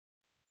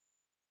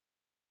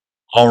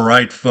All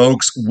right,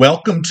 folks,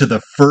 welcome to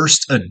the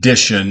first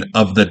edition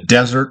of the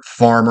Desert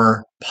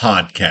Farmer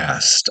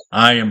Podcast.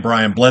 I am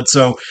Brian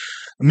Bledsoe,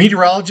 a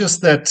meteorologist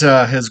that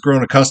has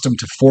grown accustomed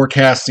to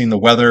forecasting the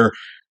weather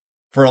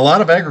for a lot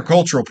of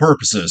agricultural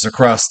purposes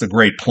across the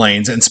Great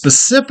Plains and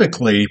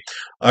specifically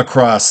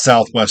across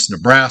southwest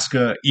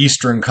Nebraska,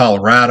 eastern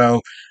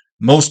Colorado,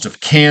 most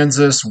of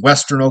Kansas,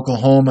 western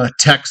Oklahoma,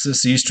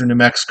 Texas, eastern New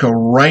Mexico,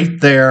 right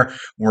there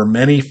where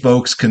many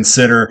folks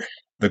consider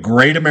the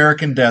Great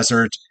American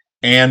Desert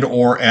and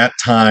or at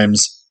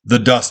times the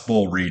Dust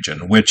Bowl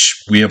region, which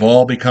we have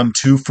all become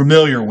too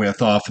familiar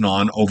with off and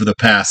on over the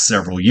past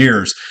several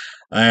years.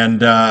 And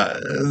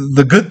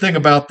the good thing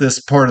about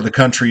this part of the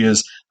country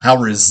is how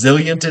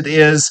resilient it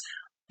is,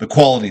 the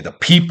quality of the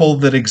people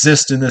that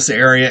exist in this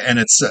area, and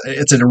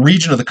it's in a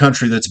region of the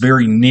country that's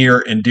very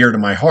near and dear to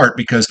my heart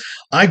because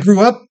I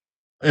grew up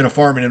in a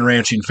farming and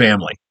ranching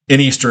family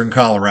in eastern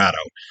Colorado.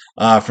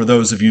 For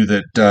those of you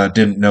that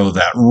didn't know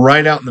that,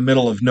 right out in the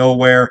middle of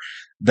nowhere.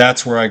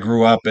 That's where I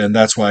grew up, and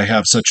that's why I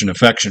have such an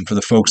affection for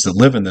the folks that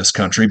live in this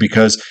country,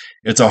 because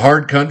it's a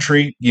hard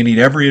country. You need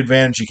every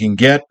advantage you can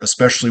get,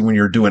 especially when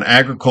you're doing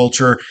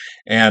agriculture,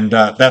 and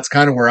that's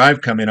kind of where I've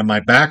come in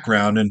my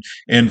background,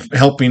 and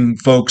helping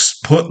folks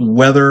put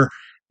weather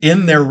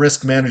in their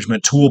risk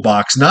management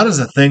toolbox, not as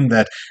a thing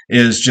that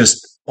is just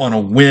on a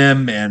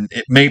whim and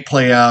it may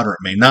play out or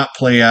it may not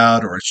play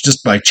out or it's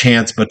just by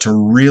chance, but to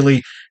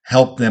really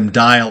help them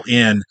dial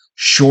in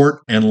short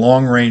and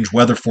long range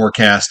weather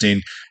forecasting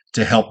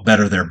to help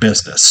better their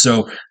business.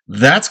 So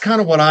that's kind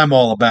of what I'm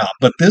all about.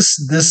 But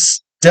this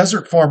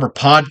Desert Farmer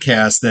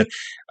podcast that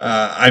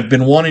I've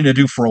been wanting to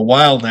do for a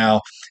while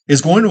now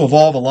is going to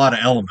involve a lot of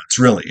elements,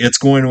 really. It's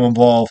going to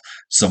involve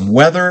some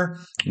weather,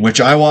 which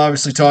I will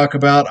obviously talk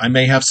about. I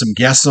may have some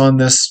guests on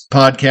this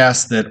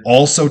podcast that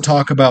also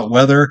talk about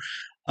weather.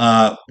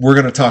 We're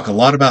going to talk a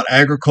lot about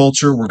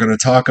agriculture. We're going to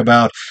talk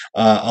about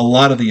a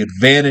lot of the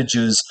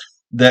advantages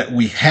that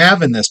we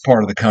have in this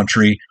part of the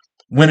country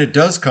when it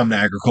does come to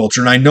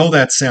agriculture. And I know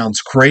that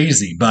sounds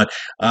crazy, but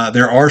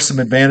there are some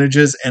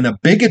advantages. And a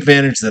big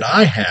advantage that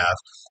I have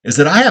is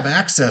that I have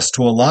access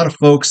to a lot of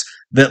folks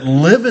that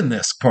live in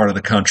this part of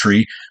the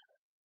country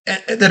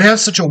that have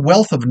such a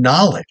wealth of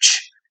knowledge.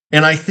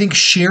 And I think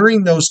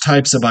sharing those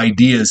types of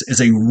ideas is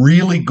a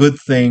really good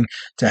thing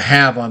to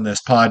have on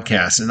this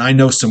podcast. And I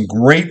know some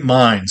great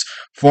minds,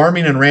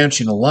 farming and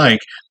ranching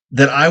alike,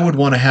 that I would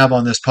want to have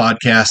on this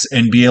podcast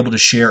and be able to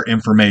share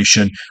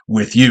information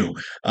with you,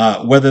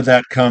 whether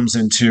that comes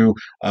into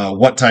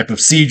what type of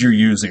seed you're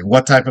using,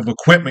 what type of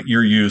equipment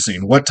you're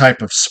using, what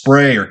type of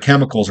spray or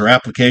chemicals or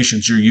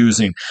applications you're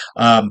using,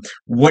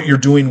 what you're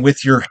doing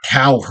with your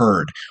cow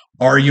herd.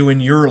 Are you in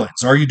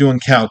yearlings? Are you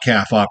doing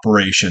cow-calf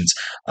operations?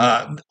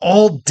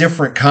 All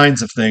different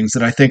kinds of things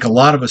that I think a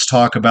lot of us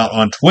talk about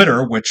on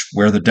Twitter,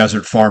 where the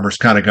Desert Farmers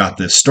kind of got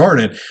this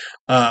started,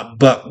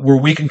 but where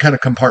we can kind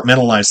of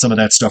compartmentalize some of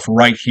that stuff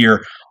right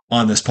here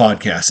on this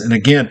podcast. And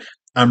again,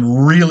 I'm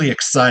really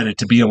excited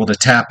to be able to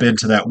tap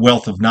into that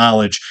wealth of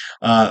knowledge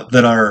that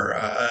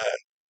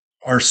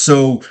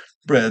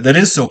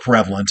is so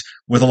prevalent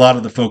with a lot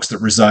of the folks that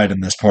reside in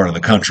this part of the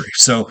country.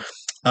 So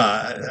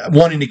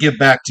wanting to give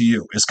back to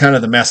you is kind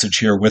of the message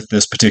here with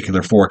this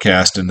particular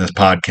forecast and this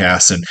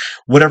podcast and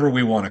whatever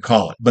we want to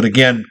call it. But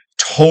again,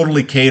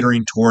 totally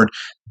catering toward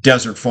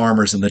desert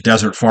farmers and the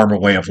desert farmer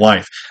way of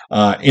life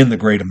in the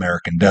Great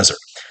American Desert.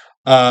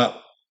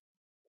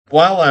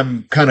 While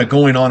I'm kind of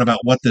going on about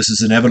what this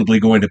is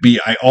inevitably going to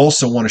be, I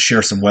also want to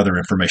share some weather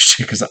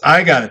information because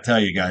I got to tell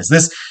you guys,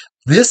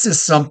 this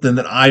is something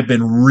that I've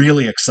been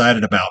really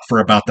excited about for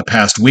about the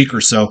past week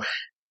or so,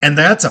 and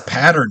that's a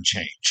pattern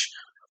change.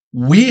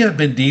 We have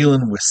been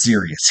dealing with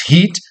serious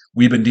heat.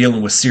 We've been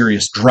dealing with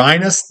serious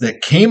dryness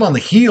that came on the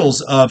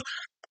heels of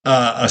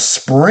a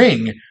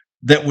spring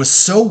that was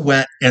so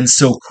wet and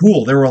so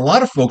cool. There were a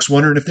lot of folks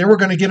wondering if they were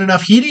going to get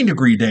enough heating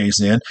degree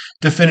days in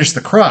to finish the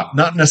crop.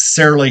 Not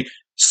necessarily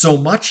so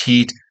much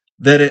heat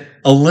that it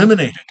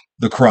eliminated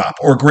the crop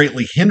or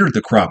greatly hindered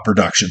the crop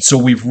production. So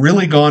we've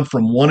really gone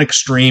from one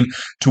extreme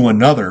to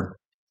another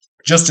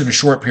just in a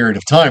short period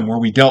of time, where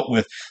we dealt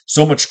with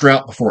so much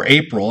drought before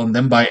April, and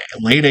then by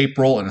late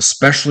April, and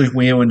especially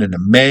when we went into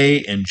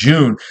May and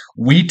June,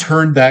 we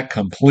turned that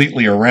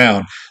completely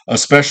around,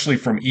 especially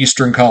from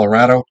eastern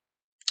Colorado,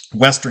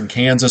 western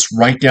Kansas,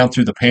 right down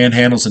through the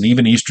panhandles and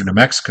even eastern New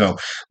Mexico.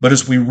 But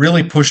as we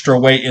really pushed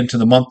our way into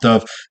the month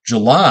of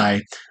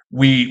July,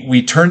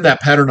 we turned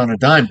that pattern on a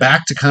dime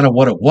back to kind of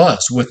what it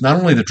was, with not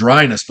only the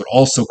dryness, but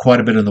also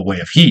quite a bit in the way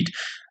of heat.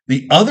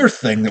 The other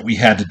thing that we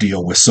had to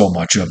deal with so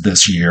much of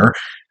this year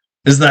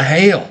is the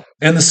hail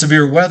and the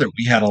severe weather.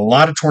 We had a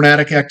lot of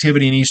tornadic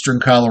activity in eastern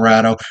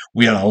Colorado.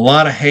 We had a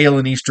lot of hail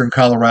in eastern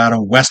Colorado,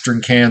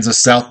 western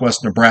Kansas,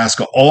 southwest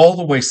Nebraska, all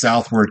the way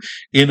southward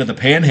into the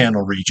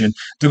Panhandle region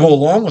to go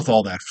along with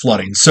all that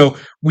flooding. So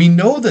we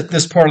know that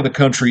this part of the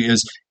country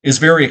is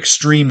very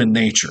extreme in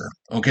nature.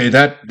 Okay,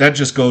 that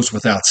just goes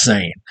without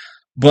saying.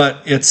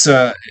 But it's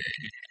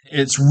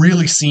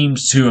really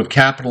seems to have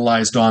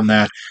capitalized on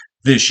that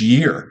this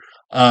year.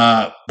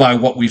 by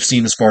what we've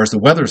seen as far as the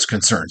weather is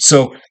concerned.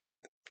 So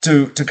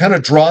to kind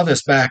of draw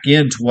this back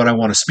into what I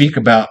want to speak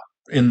about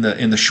in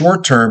the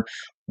short term,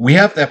 we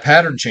have that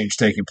pattern change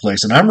taking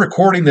place. And I'm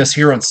recording this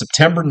here on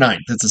September 9th.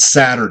 It's a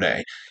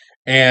Saturday.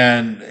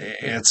 And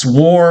it's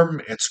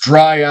warm, it's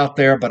dry out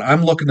there, but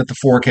I'm looking at the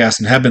forecast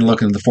and have been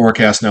looking at the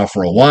forecast now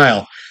for a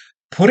while,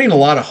 putting a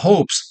lot of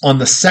hopes on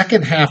the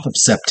second half of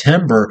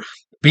September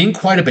being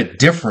quite a bit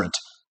different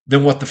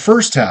than what the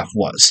first half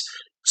was.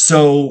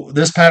 So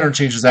this pattern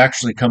change has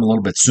actually come a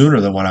little bit sooner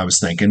than what I was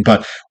thinking,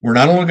 but we're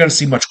not only going to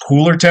see much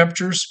cooler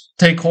temperatures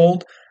take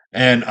hold,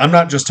 and I'm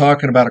not just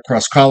talking about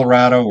across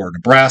Colorado or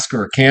Nebraska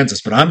or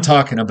Kansas, but I'm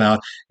talking about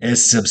a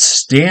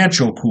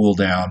substantial cool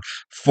down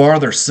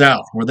farther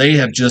south where they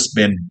have just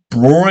been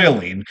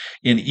broiling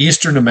in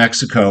eastern New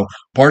Mexico,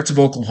 parts of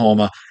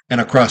Oklahoma,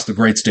 and across the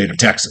great state of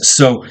Texas.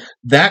 So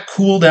that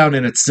cool down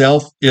in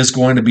itself is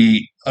going to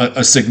be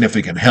a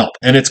significant help.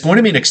 And it's going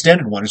to be an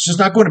extended one. It's just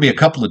not going to be a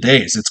couple of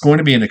days. It's going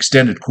to be an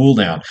extended cool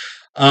down.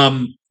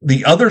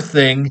 The other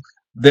thing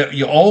that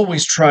you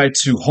always try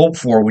to hope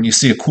for when you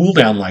see a cool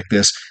down like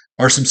this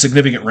are some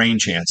significant rain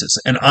chances.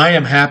 And I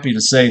am happy to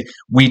say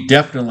we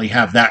definitely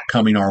have that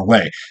coming our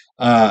way.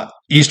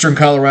 Eastern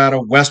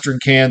Colorado, western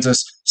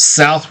Kansas,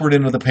 southward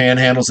into the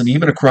panhandles, and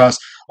even across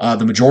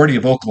the majority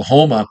of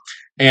Oklahoma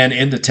and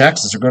into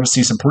Texas are going to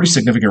see some pretty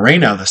significant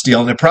rain out of this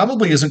deal. And it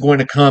probably isn't going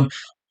to come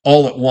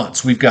all at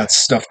once. We've got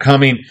stuff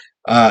coming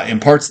in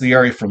parts of the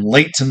area from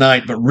late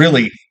tonight, but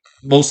really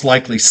most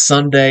likely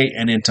Sunday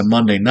and into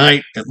Monday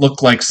night. It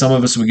looked like some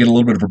of us would get a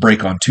little bit of a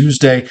break on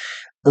Tuesday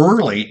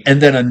early,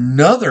 and then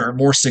another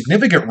more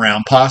significant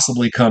round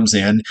possibly comes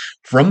in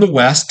from the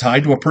west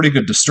tied to a pretty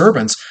good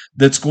disturbance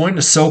that's going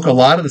to soak a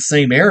lot of the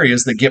same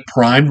areas that get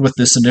primed with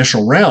this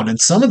initial round. And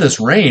some of this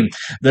rain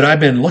that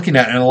I've been looking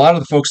at, and a lot of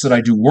the folks that I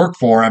do work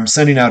for, I'm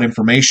sending out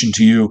information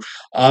to you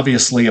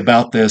obviously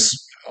about this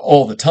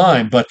all the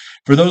time, but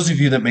for those of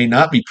you that may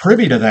not be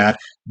privy to that,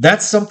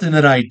 that's something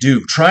that I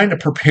do, trying to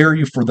prepare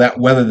you for that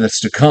weather that's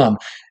to come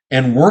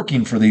and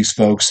working for these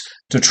folks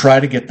to try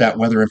to get that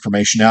weather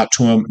information out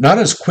to them, not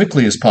as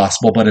quickly as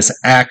possible, but as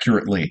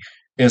accurately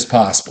as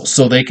possible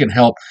so they can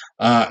help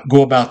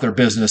go about their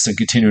business and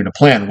continue to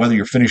plan, whether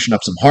you're finishing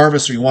up some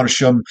harvest or you want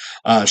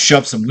to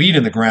shove some wheat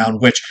in the ground,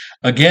 which,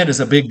 again, is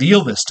a big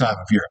deal this time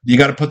of year. You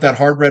got to put that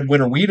hard red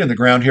winter wheat in the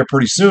ground here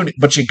pretty soon,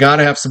 but you got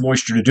to have some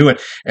moisture to do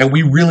it, and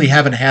we really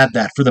haven't had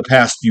that for the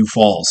past few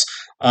falls.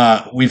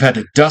 We've had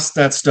to dust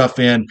that stuff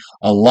in.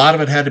 A lot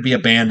of it had to be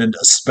abandoned,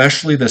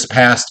 especially this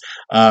past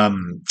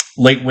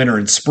late winter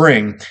and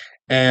spring.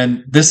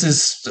 And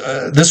this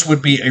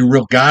would be a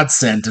real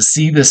godsend to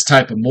see this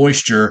type of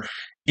moisture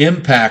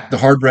impact the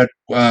hard red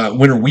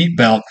winter wheat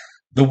belt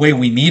the way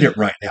we need it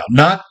right now.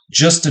 Not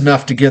just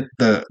enough to get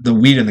the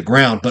wheat in the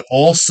ground, but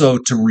also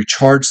to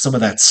recharge some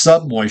of that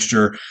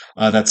submoisture,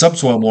 that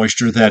subsoil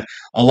moisture that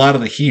a lot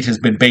of the heat has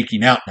been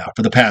baking out now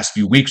for the past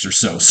few weeks or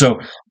so. So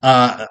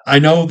I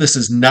know this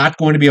is not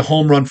going to be a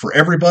home run for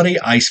everybody.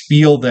 I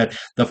feel that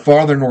the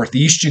farther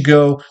northeast you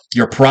go,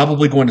 you're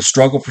probably going to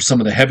struggle for some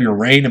of the heavier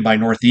rain. And by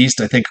northeast,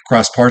 I think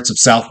across parts of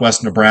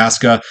southwest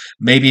Nebraska,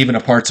 maybe even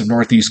a parts of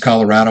northeast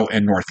Colorado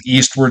and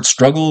northeastward,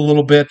 struggle a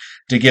little bit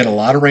to get a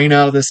lot of rain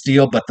out of this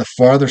deal. But the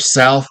farther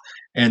south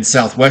and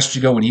southwest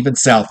you go, and even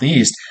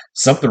southeast,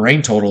 some of the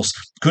rain totals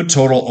could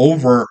total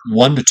over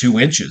 1 to 2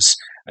 inches.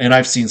 And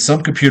I've seen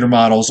some computer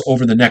models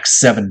over the next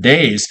 7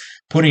 days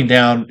putting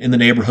down in the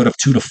neighborhood of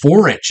 2 to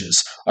 4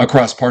 inches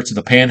across parts of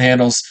the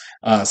panhandles,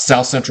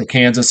 south central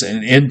Kansas,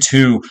 and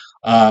into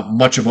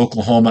much of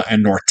Oklahoma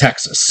and North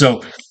Texas.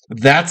 So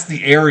that's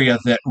the area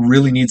that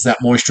really needs that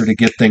moisture to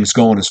get things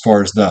going as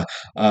far as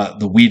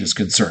the wheat is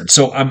concerned.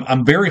 So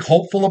I'm very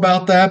hopeful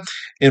about that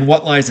and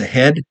what lies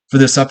ahead for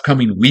this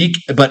upcoming week.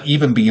 But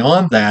even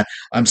beyond that,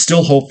 I'm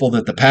still hopeful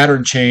that the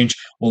pattern change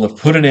will have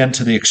put an end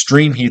to the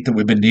extreme heat that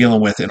we've been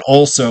dealing with. And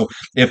also,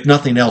 if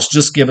nothing else,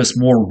 just give us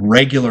more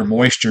regular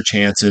moisture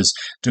chances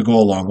to go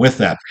along with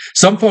that.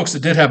 Some folks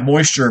that did have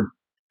moisture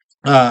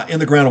in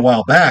the ground a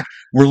while back,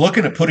 we're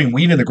looking at putting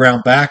wheat in the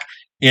ground back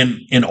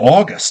in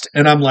August.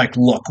 And I'm like,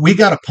 look, we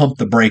got to pump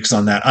the brakes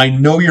on that. I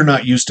know you're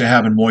not used to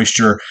having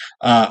moisture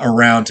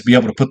around to be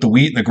able to put the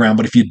wheat in the ground,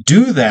 but if you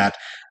do that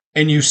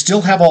and you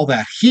still have all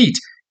that heat,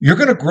 you're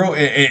going to grow,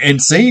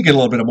 and say you get a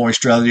little bit of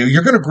moisture out of it,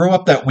 you're going to grow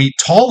up that wheat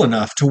tall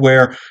enough to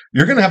where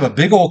you're going to have a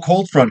big old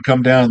cold front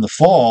come down in the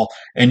fall,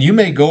 and you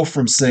may go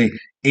from, say,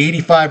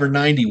 85 or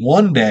 90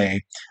 one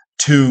day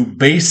to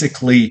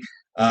basically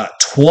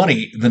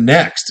 20 the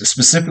next.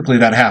 Specifically,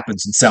 that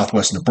happens in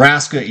southwest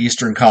Nebraska,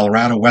 eastern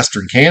Colorado,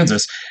 western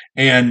Kansas.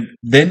 And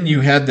then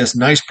you had this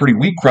nice, pretty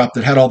wheat crop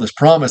that had all this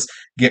promise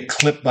get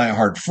clipped by a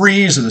hard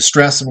freeze or the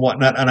stress and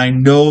whatnot. And I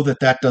know that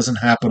that doesn't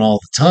happen all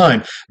the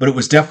time, but it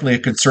was definitely a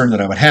concern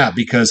that I would have,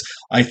 because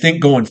I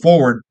think going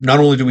forward, not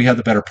only do we have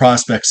the better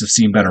prospects of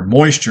seeing better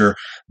moisture,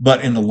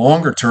 But in the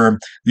longer term,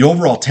 the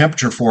overall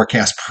temperature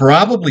forecast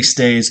probably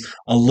stays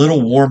a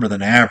little warmer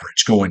than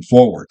average going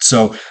forward.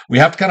 So we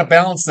have to kind of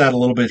balance that a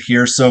little bit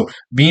here. So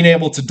being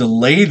able to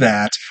delay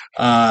that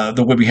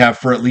the way we have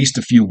for at least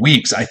a few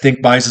weeks, I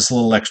think buys us a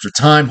little extra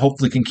time.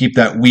 Hopefully can keep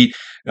that wheat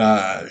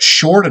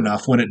short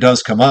enough when it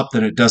does come up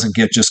that it doesn't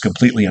get just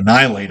completely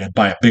annihilated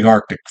by a big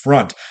Arctic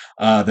front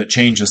that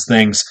changes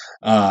things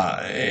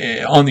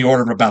on the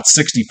order of about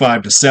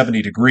 65 to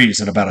 70 degrees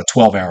in about a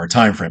 12-hour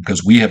time frame,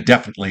 because we have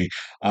definitely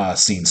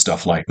seen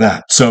stuff like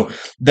that. So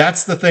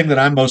that's the thing that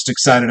I'm most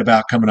excited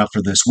about coming up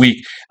for this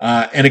week.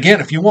 And again,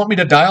 if you want me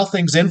to dial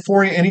things in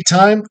for you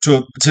anytime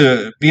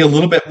to be a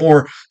little bit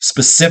more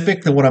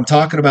specific than what I'm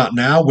talking about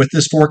now with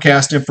this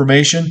forecast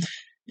information,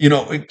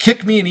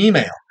 kick me an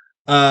email.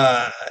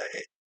 I'm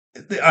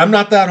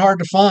not that hard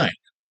to find.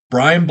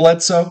 Brian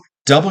Bledsoe,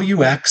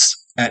 WX@gmail.com.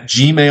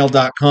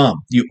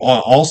 You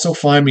also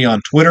find me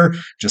on Twitter,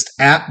 just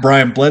at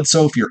Brian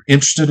Bledsoe. If you're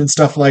interested in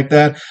stuff like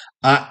that,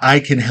 I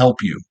can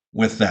help you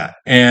with that.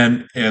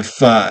 And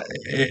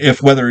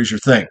if weather is your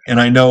thing, and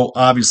I know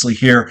obviously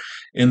here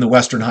in the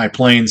Western High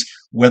Plains,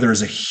 weather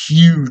is a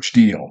huge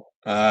deal.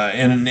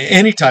 In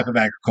any type of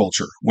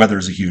agriculture, weather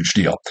is a huge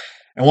deal.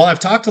 And while I've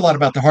talked a lot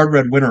about the hard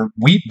red winter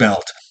wheat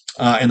belt,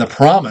 and the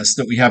promise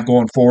that we have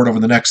going forward over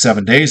the next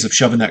 7 days of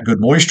shoving that good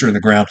moisture in the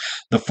ground,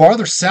 the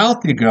farther south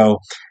you go,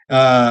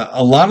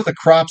 a lot of the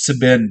crops have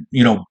been,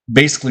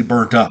 basically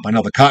burnt up. I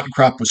know the cotton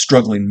crop was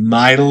struggling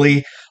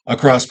mightily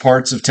across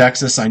parts of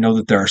Texas. I know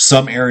that there are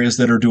some areas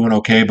that are doing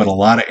okay, but a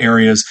lot of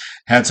areas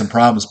had some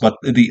problems. But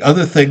the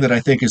other thing that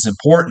I think is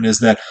important is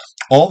that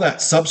all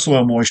that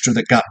subsoil moisture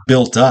that got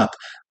built up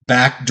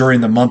back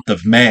during the month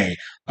of May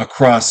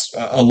across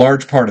a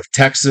large part of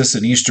Texas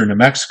and eastern New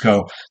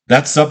Mexico,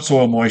 that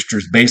subsoil moisture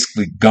is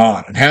basically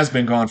gone and has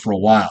been gone for a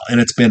while. And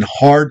it's been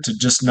hard to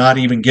just not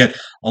even get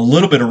a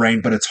little bit of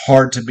rain, but it's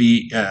hard to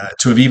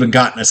have even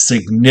gotten a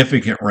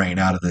significant rain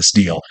out of this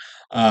deal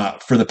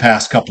for the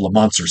past couple of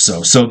months or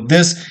so. So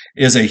this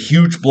is a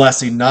huge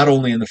blessing, not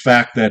only in the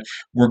fact that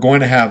we're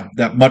going to have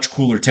that much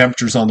cooler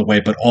temperatures on the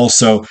way, but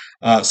also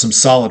some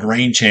solid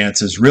rain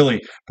chances,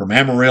 really from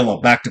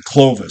Amarillo back to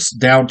Clovis,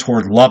 down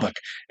toward Lubbock,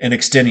 and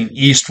extending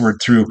eastward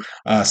through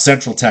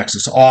central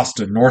Texas,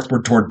 Austin,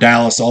 northward toward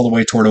Dallas, all the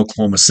way toward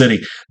Oklahoma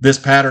City. This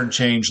pattern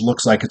change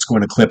looks like it's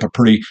going to clip a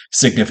pretty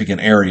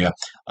significant area,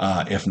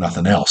 if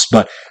nothing else.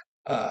 But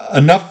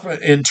enough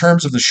in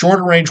terms of the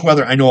shorter range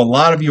weather. I know a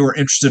lot of you are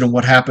interested in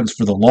what happens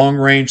for the long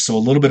range, so a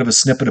little bit of a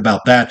snippet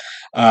about that.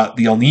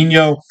 The El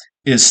Nino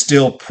is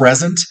still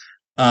present.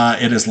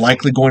 It is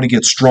likely going to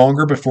get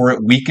stronger before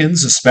it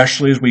weakens,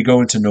 especially as we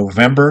go into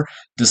November,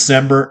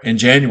 December, and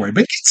January.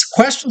 But it gets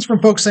questions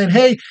from folks saying,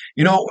 hey,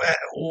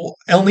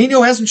 El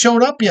Nino hasn't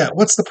shown up yet.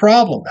 What's the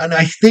problem? And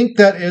I think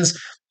that is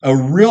a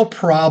real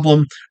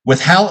problem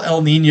with how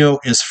El Nino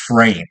is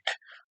framed.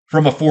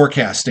 From a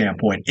forecast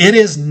standpoint, it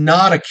is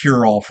not a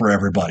cure-all for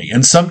everybody.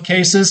 In some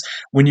cases,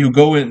 when you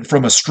go in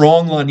from a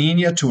strong La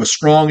Nina to a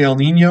strong El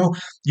Nino,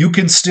 you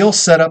can still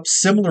set up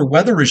similar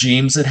weather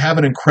regimes that have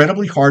an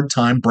incredibly hard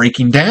time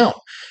breaking down.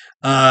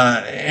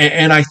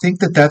 And I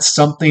think that that's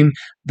something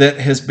that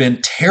has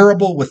been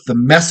terrible with the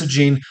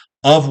messaging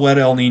of what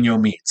El Nino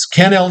means.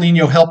 Can El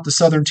Nino help the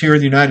southern tier of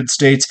the United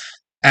States?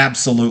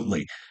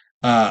 Absolutely.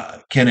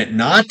 Can it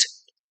not?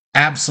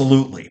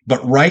 Absolutely.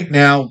 But right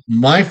now,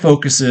 my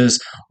focus is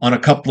on a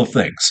couple of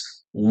things.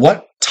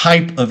 What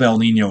type of El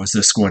Nino is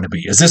this going to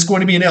be? Is this going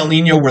to be an El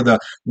Nino where the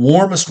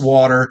warmest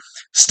water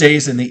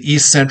stays in the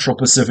east central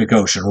Pacific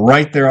Ocean,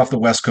 right there off the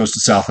west coast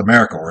of South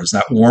America? Or is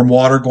that warm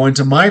water going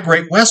to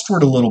migrate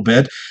westward a little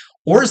bit?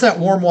 Or is that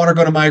warm water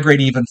going to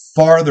migrate even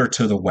farther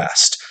to the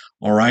west?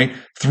 All right.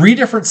 3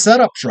 different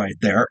setups right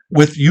there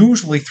with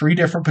usually 3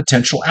 different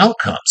potential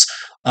outcomes.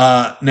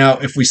 Now,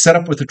 if we set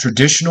up with a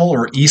traditional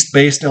or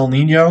east-based El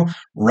Nino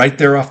right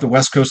there off the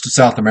west coast of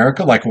South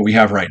America, like what we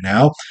have right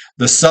now,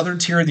 the southern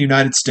tier of the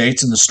United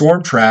States and the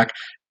storm track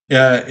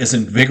is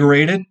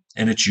invigorated,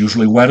 and it's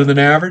usually wetter than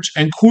average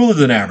and cooler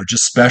than average,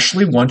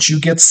 especially once you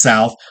get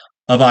south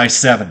of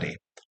I-70.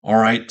 All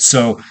right.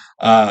 So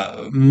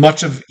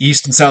much of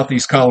east and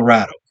southeast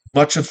Colorado,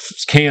 much of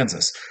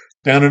Kansas,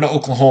 down into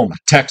Oklahoma,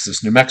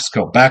 Texas, New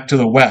Mexico, back to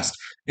the west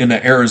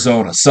into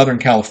Arizona, Southern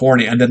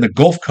California, and then the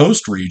Gulf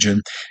Coast region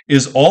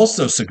is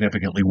also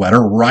significantly wetter,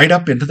 right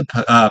up into the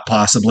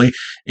possibly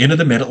into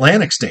the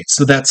Mid-Atlantic states.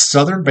 So that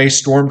southern-based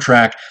storm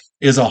track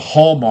is a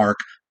hallmark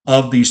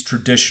of these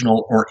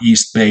traditional or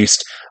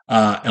east-based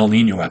El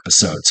Nino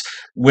episodes.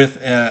 With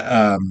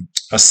a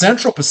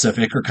Central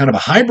Pacific or kind of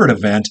a hybrid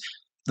event,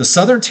 the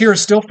southern tier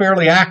is still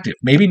fairly active,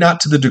 maybe not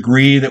to the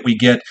degree that we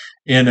get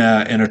in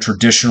a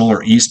traditional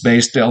or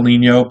east-based El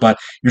Nino, but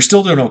you're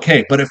still doing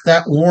okay. But if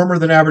that warmer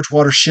than average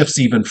water shifts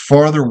even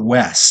farther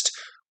west,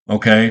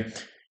 okay,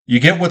 you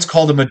get what's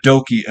called a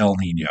Modoki El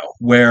Nino,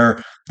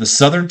 where the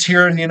southern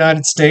tier of the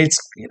United States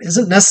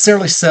isn't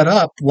necessarily set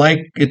up like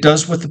it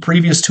does with the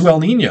previous 2 El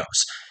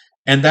Ninos.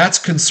 And that's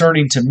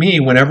concerning to me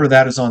whenever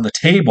that is on the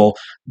table,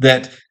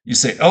 that you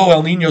say, oh,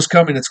 El Nino's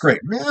coming, it's great.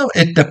 No,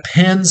 it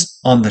depends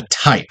on the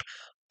type.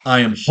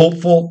 I am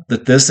hopeful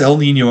that this El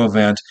Nino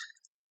event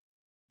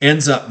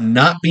ends up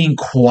not being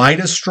quite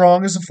as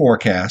strong as the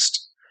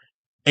forecast,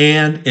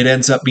 and it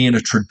ends up being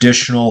a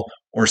traditional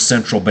or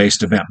central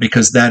based event,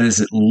 because that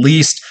is at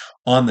least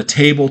on the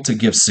table to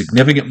give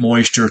significant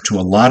moisture to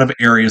a lot of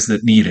areas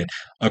that need it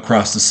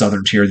across the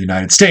southern tier of the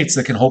United States,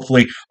 that can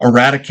hopefully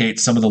eradicate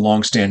some of the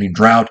longstanding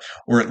drought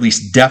or at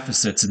least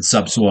deficits in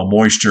subsoil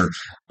moisture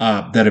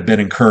that have been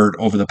incurred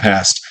over the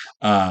past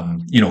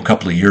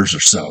couple of years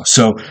or so.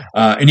 So,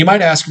 and you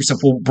might ask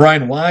yourself, well,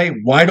 Brian,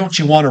 why don't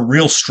you want a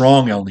real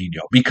strong El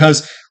Nino?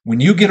 Because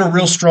when you get a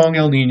real strong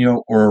El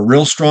Nino or a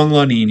real strong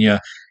La Nina,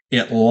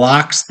 it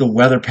locks the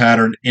weather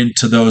pattern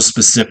into those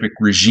specific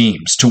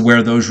regimes, to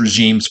where those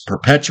regimes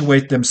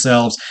perpetuate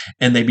themselves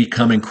and they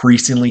become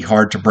increasingly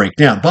hard to break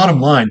down.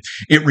 Bottom line,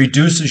 it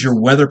reduces your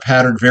weather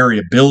pattern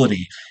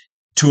variability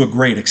to a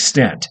great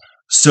extent.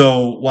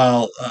 So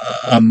while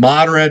a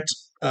moderate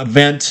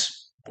event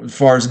as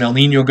far as an El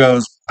Nino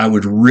goes, I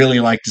would really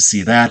like to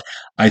see that.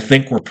 I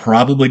think we're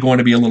probably going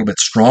to be a little bit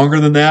stronger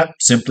than that,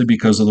 simply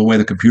because of the way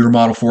the computer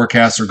model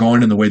forecasts are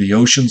going and the way the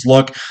oceans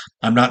look.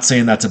 I'm not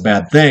saying that's a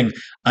bad thing.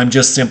 I'm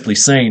just simply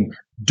saying,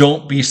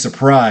 don't be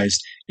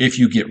surprised if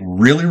you get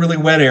really, really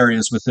wet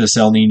areas with this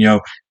El Nino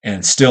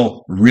and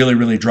still really,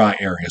 really dry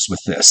areas with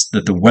this,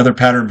 that the weather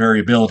pattern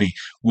variability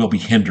will be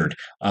hindered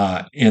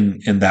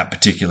in that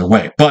particular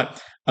way.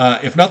 But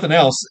if nothing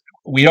else,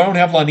 we don't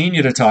have La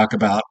Nina to talk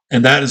about,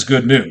 and that is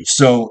good news.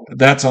 So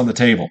that's on the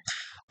table.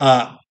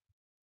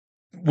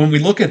 When we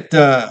look at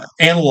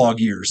analog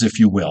years, if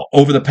you will,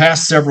 over the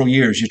past several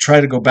years, you try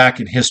to go back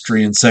in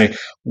history and say,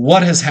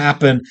 what has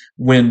happened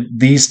when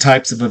these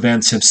types of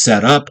events have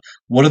set up?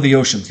 What do the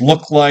oceans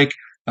look like?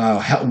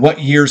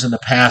 What years in the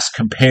past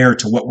compare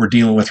to what we're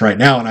dealing with right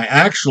now? And I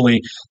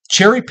actually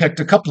cherry picked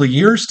a couple of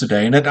years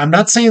today. And I'm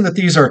not saying that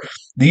these are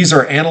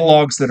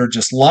analogs that are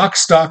just lock,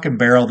 stock, and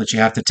barrel that you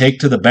have to take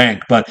to the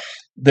bank, but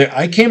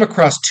I came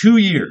across 2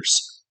 years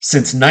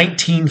since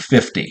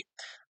 1950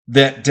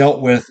 that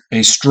dealt with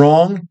a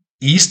strong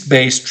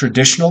east-based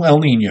traditional El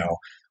Nino,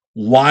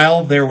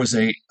 while there was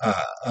a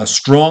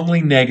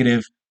strongly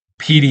negative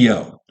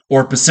PDO,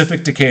 or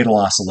Pacific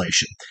Decadal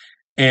Oscillation.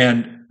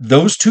 And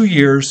those 2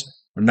 years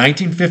were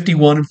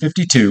 1951 and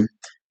 52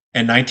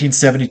 and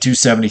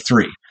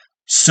 1972-73.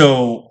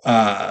 So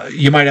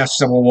you might ask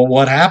yourself, well,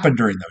 what happened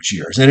during those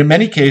years? And in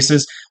many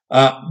cases,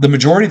 the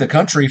majority of the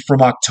country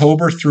from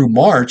October through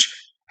March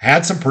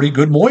had some pretty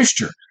good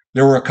moisture.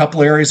 There were a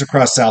couple areas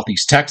across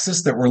southeast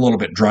Texas that were a little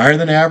bit drier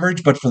than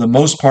average, but for the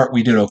most part,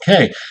 we did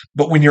okay.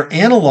 But when you're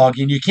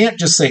analoging, you can't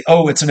just say,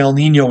 oh, it's an El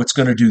Nino, it's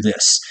going to do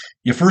this.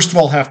 You first of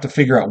all have to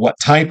figure out what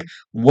type,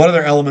 what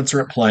other elements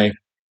are at play,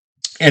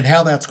 and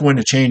how that's going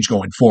to change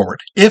going forward,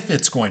 if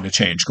it's going to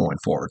change going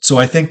forward. So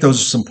I think those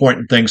are some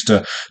important things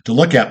to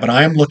look at, but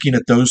I am looking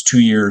at those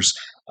 2 years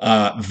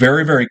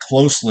very, very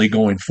closely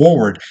going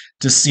forward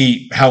to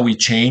see how we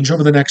change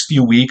over the next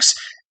few weeks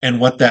and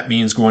what that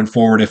means going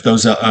forward if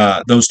those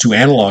two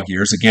analog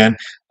years, again,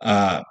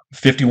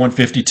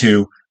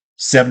 51-52,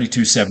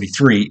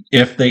 72-73,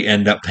 if they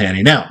end up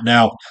panning out.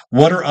 Now,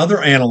 what are other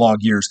analog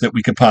years that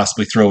we could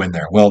possibly throw in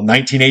there? Well,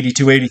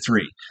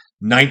 1982-83.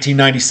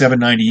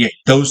 1997-98.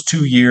 Those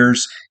 2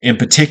 years in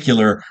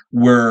particular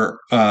were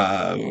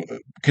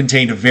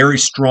contained a very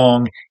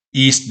strong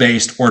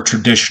East-based or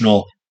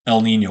traditional El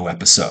Nino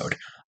episode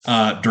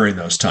during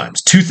those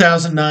times.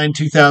 2009,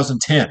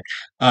 2010,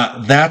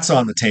 that's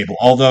on the table.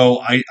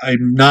 Although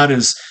I'm not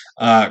as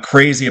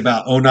crazy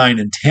about 09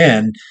 and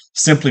 10,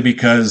 simply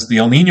because the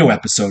El Nino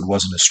episode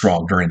wasn't as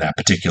strong during that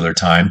particular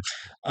time.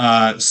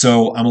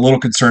 So I'm a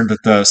little concerned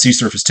that the sea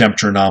surface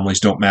temperature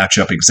anomalies don't match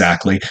up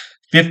exactly.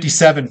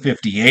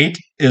 57-58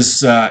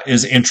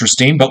 is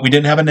interesting, but we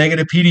didn't have a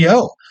negative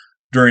PDO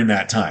during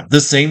that time.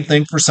 The same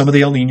thing for some of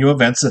the El Nino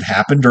events that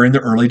happened during the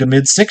early to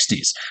mid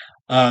 60s.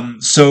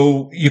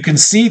 So you can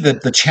see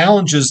that the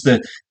challenges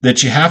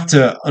that you have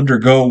to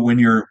undergo when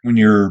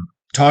you're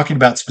talking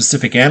about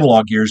specific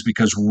analog years,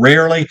 because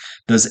rarely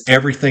does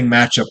everything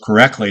match up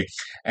correctly.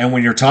 And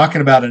when you're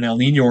talking about an El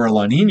Nino or a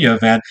La Nina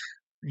event,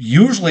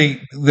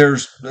 usually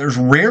there's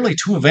rarely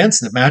two events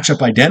that match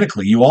up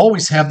identically. You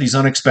always have these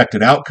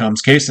unexpected outcomes.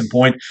 Case in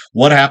point,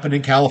 what happened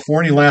in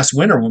California last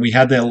winter when we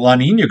had the La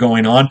Nina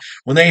going on,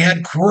 when they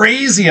had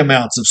crazy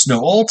amounts of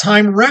snow,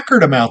 all-time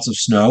record amounts of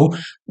snow,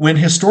 when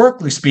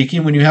historically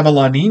speaking, when you have a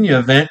La Nina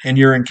event and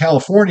you're in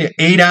California,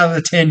 8 out of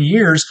the 10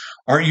 years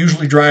are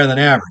usually drier than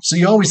average. So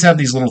you always have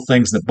these little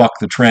things that buck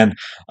the trend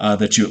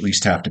that you at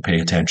least have to pay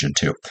attention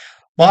to.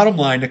 Bottom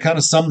line, to kind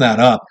of sum that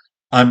up,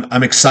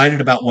 I'm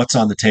excited about what's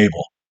on the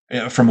table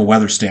from a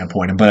weather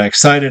standpoint. And by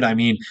excited, I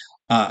mean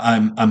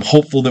I'm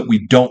hopeful that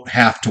we don't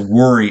have to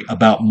worry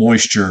about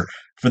moisture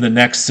for the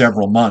next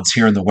several months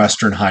here in the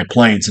Western High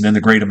Plains and in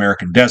the Great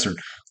American Desert,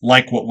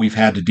 like what we've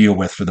had to deal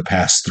with for the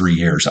past 3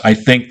 years. I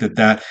think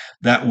that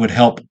would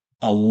help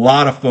a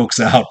lot of folks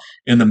out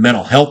in the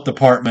mental health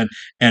department,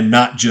 and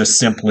not just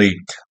simply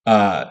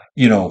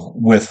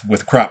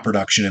with crop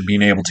production and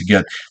being able to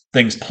get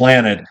things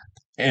planted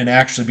and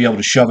actually be able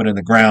to shove it in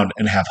the ground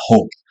and have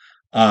hope.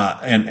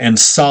 and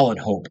solid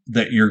hope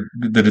that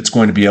it's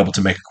going to be able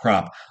to make a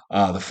crop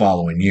the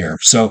following year.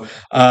 So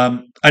I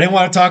didn't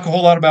want to talk a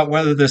whole lot about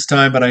weather this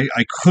time, but I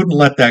couldn't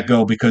let that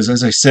go because,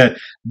 as I said,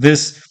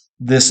 this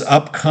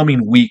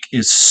upcoming week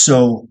is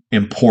so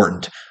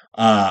important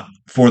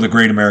for the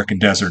Great American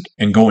Desert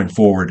and going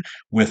forward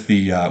with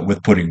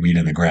with putting wheat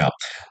in the ground.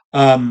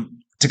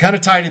 To kind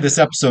of tidy this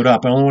episode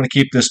up, I only want to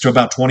keep this to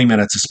about 20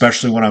 minutes,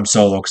 especially when I'm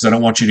solo, because I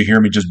don't want you to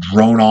hear me just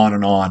drone on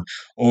and on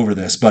over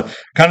this. But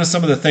kind of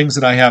some of the things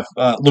that I have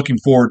looking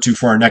forward to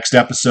for our next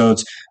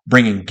episodes,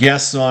 bringing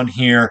guests on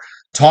here,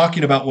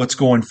 talking about what's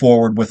going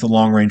forward with the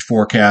long range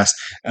forecast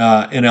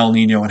in El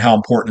Nino and how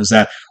important is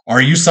that.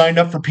 Are you signed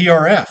up for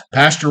PRF,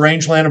 Pasture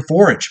Rangeland and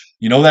Forage?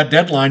 You know that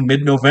deadline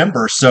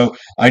mid-November. So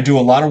I do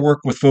a lot of work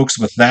with folks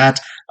with that.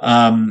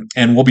 And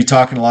we'll be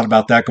talking a lot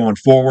about that going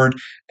forward.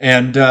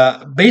 And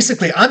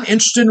basically, I'm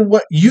interested in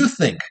what you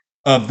think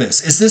of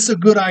this. Is this a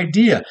good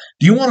idea?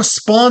 Do you want to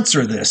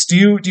sponsor this?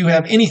 Do you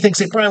have anything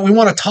say, Brian, we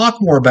want to talk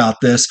more about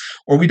this,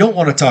 or we don't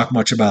want to talk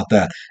much about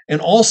that?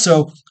 And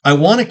also, I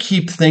want to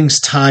keep things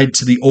tied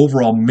to the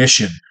overall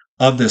mission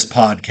of this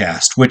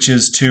podcast, which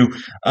is to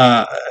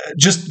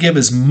just give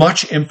as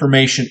much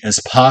information as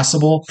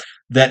possible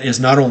that is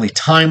not only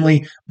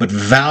timely, but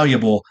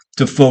valuable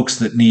to folks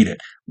that need it.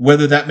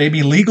 Whether that may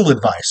be legal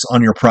advice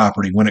on your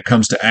property when it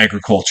comes to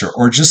agriculture,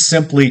 or just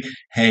simply,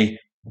 hey,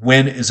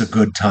 when is a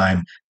good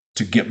time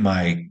to get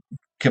my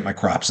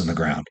crops in the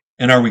ground?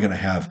 And are we going to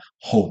have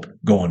hope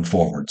going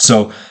forward?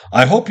 So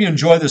I hope you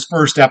enjoy this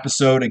first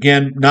episode.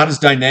 Again, not as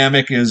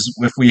dynamic as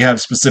if we have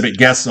specific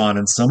guests on,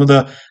 and some of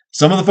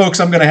the folks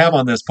I'm going to have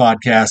on this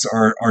podcast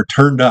are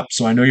turned up.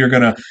 So I know you're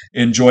going to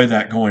enjoy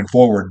that going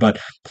forward. But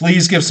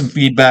please give some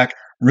feedback.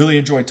 Really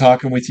enjoyed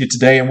talking with you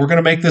today, and we're going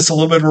to make this a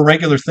little bit of a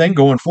regular thing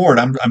going forward.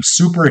 I'm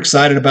super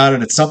excited about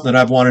it. It's something that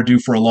I've wanted to do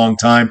for a long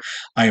time.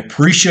 I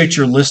appreciate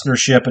your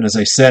listenership, and as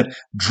I said,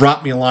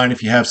 drop me a line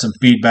if you have some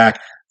feedback.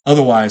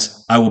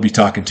 Otherwise, I will be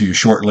talking to you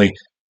shortly.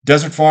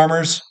 Desert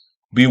farmers,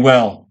 be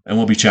well, and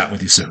we'll be chatting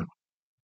with you soon.